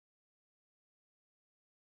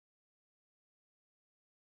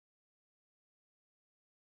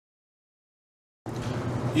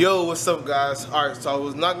Yo, what's up, guys? Alright, so I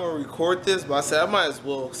was not going to record this, but I said I might as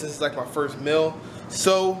well since it's like my first meal.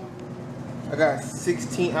 So, I got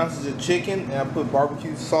 16 ounces of chicken and I put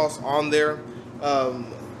barbecue sauce on there.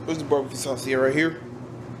 Where's the barbecue sauce here? Right here.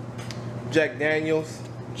 Jack Daniels.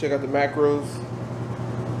 Check out the macros.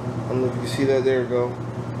 I don't know if you can see that. There we go.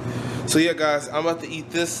 So, yeah, guys, I'm about to eat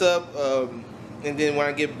this up. And then when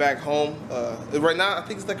I get back home, right now I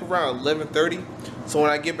think it's like around 11:30. So when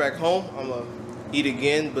I get back home, I'm gonna eat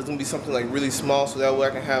again, but it's gonna be something like really small, so that way I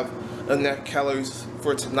can have enough calories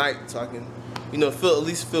for tonight, so I can, at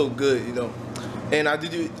least feel good, And I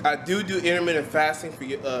do intermittent fasting for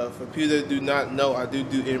people that do not know. I do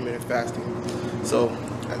intermittent fasting, so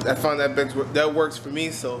I found that works for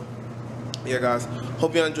me. So yeah, guys,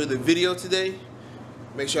 hope y'all enjoyed the video today.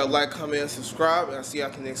 Make sure y'all like, comment, and subscribe, and I'll see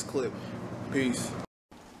y'all in the next clip. Peace.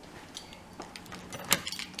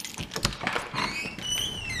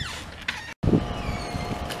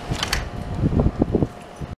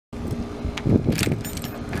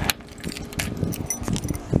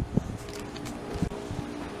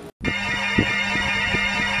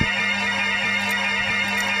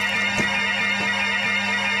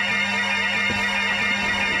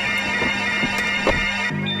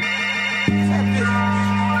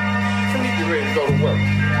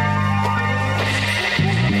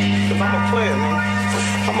 I'm a player, man.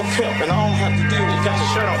 I'm a pimp, and I don't have to deal with you. Got your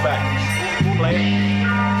shirt on back. Player.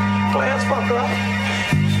 Players, fuck up.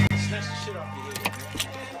 Snatch the shit off your head.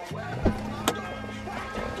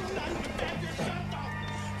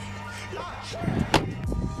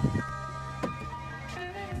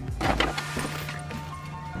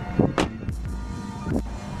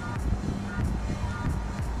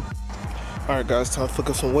 Alright, guys, time to flick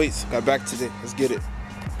up some weights. Got back today. Let's get it.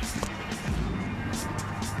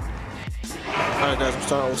 Alright, guys, I'm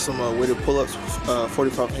starting with some weighted pull-ups,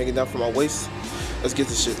 45 hanging down from my waist. Let's get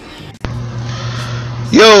this shit.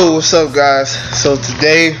 Yo, what's up, guys? So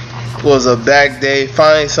today was a back day.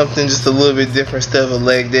 Finally something just a little bit different instead of a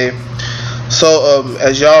leg day. So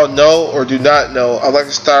as y'all know or do not know, I like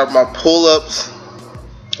to start my pull-ups.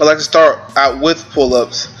 I like to start out with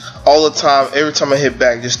pull-ups all the time. Every time I hit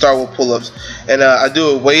back, just start with pull-ups. And I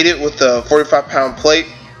do it weighted with a 45-pound plate.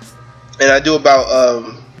 And I do about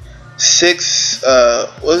 20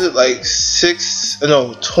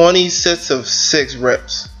 sets of 6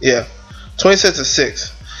 reps. Yeah, 20 sets of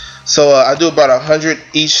 6. So I do about 100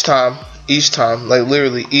 each time, like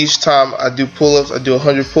literally each time I do pull-ups, I do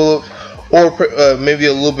 100 pull-ups, or maybe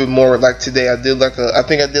a little bit more. Like today I did like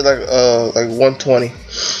 120.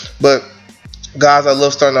 But guys, I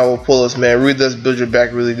love starting out with pull-ups, man. It really does build your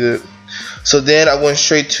back really good. So then I went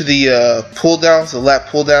straight to the pull downs, the lat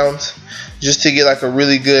pull downs, just to get like a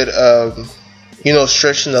really good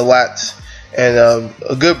stretching the lats and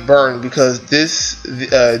a good burn, because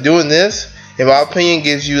doing this, in my opinion,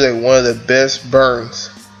 gives you like one of the best burns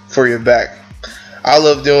for your back. I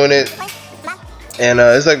love doing it, and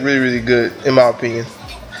it's like really good in my opinion.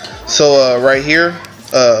 So right here,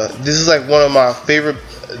 this is like one of my favorite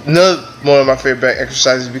back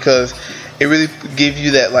exercises, because it really gives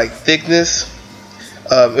you that like thickness.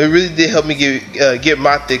 It really did help me get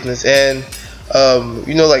my thickness, and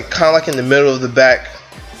like kind of like in the middle of the back,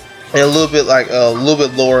 and a little bit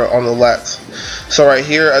lower on the lats. So right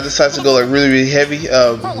here, I decided to go like really heavy.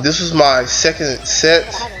 This was my second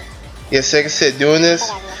set doing this.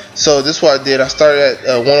 So this is what I did. I started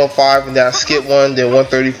at 105, and then I skipped one, then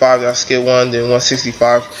 135, then I skipped one, then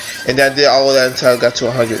 165, and then I did all of that until I got to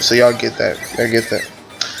 100. So y'all get that.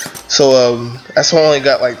 So that's why I only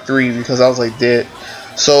got like 3, because I was like dead.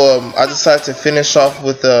 So I decided to finish off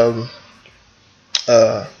with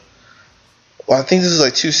well, I think this is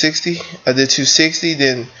like 260. I did 260.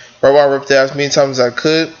 Then right while I ripped that as many times as I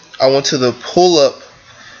could, I went to the pull-up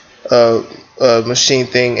machine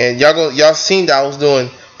thing, and y'all seen that I was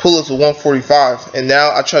doing pull-ups with 145, and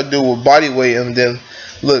now I try to do it with body weight, and then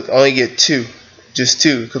look, I only get 2, just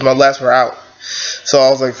 2, because my lats were out. So I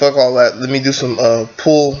was like, fuck all that. Let me do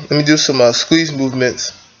some squeeze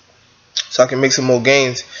movements, so I can make some more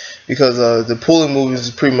gains, because the pulling movements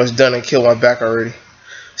is pretty much done and killed my back already.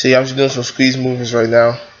 So yeah, I'm just doing some squeeze movements right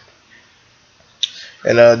now,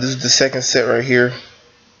 and this is the second set right here.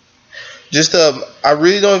 Just I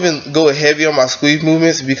really don't even go heavy on my squeeze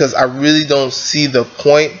movements, because I really don't see the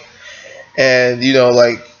point, and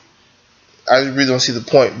like I really don't see the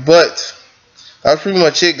point. But that's pretty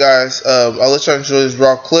much it, guys. I'll let y'all enjoy this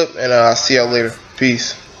raw clip, and I'll see y'all later.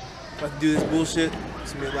 Peace. About to do this bullshit.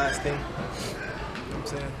 This will be the last thing. You know what I'm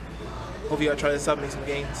saying? Hope y'all try this out, make some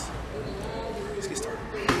gains. Let's get started.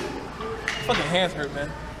 Fucking hands hurt, man.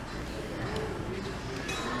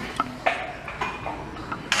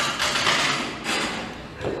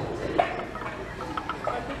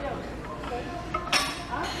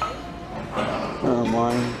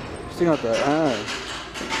 don't mind. Still got that ass.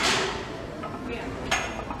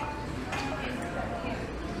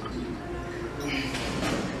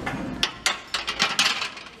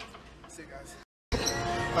 See you guys.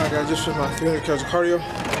 Alright guys, just for my 300 calories of cardio.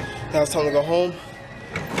 Now it's time to go home.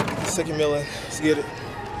 Second meal in. Let's get it.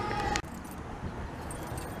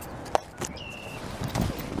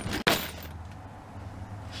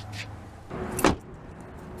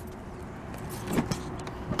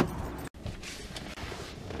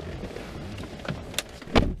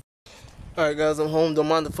 Alright guys, I'm home. Don't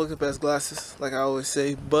mind the fucked up ass glasses, like I always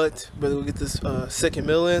say, but better go get this second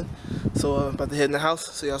meal in. So I'm about to head in the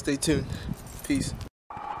house, so y'all stay tuned. Peace.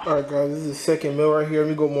 Alright guys, this is the second meal right here. Let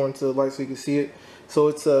me go more into the light so you can see it. So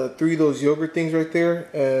it's 3 of those yogurt things right there,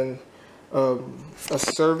 and a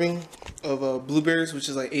serving of blueberries, which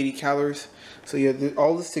is like 80 calories. So yeah,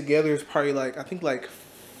 all this together is probably like, I think like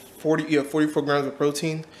 44 grams of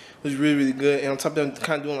protein, which is really, really good. And on top of that, I'm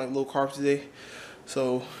kind of doing like low carbs today.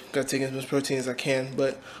 So, gotta take as much protein as I can.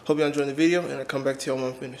 But, hope y'all enjoying the video, and I'll come back to y'all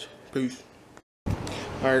when I'm finished. Peace.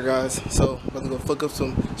 Alright guys, so, about to go fuck up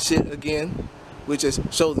some shit again, which is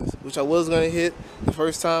shoulders, which I was gonna hit the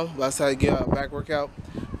first time, but I decided to give y'all a back workout.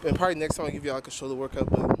 And probably next time I'll give y'all like a shoulder workout,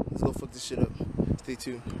 but let's go fuck this shit up. Stay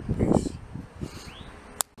tuned. Peace.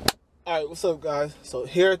 Alright, what's up guys? So,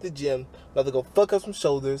 here at the gym, about to go fuck up some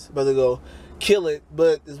shoulders, about to go kill it,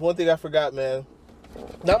 but there's one thing I forgot, man.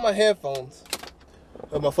 Not my headphones.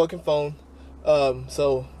 Of my fucking phone.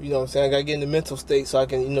 So, you know what I'm saying, I gotta get in the mental state so I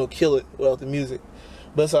can, you know, kill it without the music.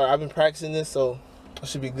 But sorry, I've been practicing this, so I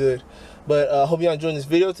should be good. But I hope y'all enjoying this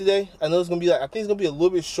video today. I know it's gonna be like, I think it's gonna be a little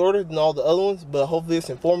bit shorter than all the other ones, but hopefully it's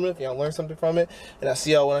informative, y'all learn something from it. And I'll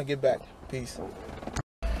see y'all when I get back. Peace.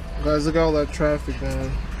 Guys, look at all that traffic,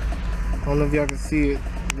 man. I don't know if y'all can see it,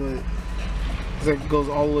 but it's like it goes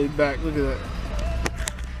all the way back. Look at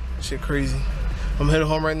that. Shit crazy. I'm headed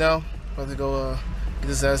home right now. About to go get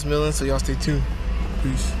this ass meal in, so y'all stay tuned.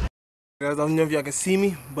 Peace. Guys, I don't know if y'all can see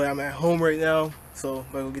me, but I'm at home right now, so I'm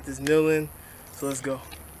about to go get this meal in. So let's go.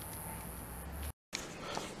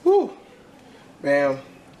 Woo! Bam.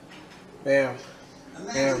 Bam.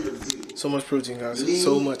 Bam. So much protein, guys.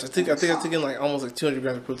 So much. I think I took in like almost like 200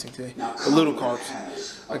 grams of protein today. A little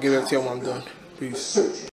carbs. I'll get back to y'all when I'm done.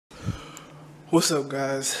 Peace. What's up,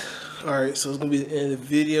 guys? Alright, so it's gonna be the end of the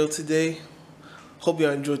video today. Hope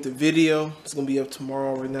y'all enjoyed the video. It's gonna be up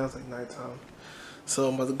tomorrow. Right now it's like nighttime, so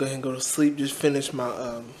I'm about to go ahead and go to sleep. Just finished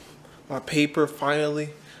my my paper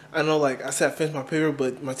finally. I know, like I said, I finished my paper,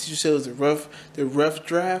 but my teacher said it was the rough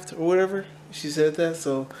draft or whatever. She said that,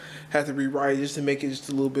 so I had to rewrite it just to make it just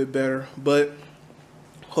a little bit better. But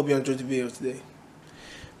hope y'all enjoyed the video today.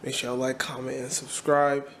 Make sure y'all like, comment, and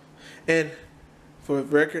subscribe. And for the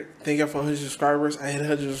record, thank y'all for 100 subscribers. I hit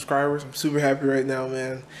 100 subscribers. I'm super happy right now,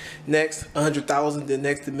 man. Next, 100,000, then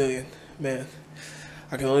next, 1 million. Man,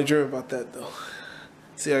 I can only dream about that, though.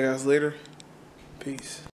 See y'all guys later.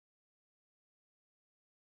 Peace.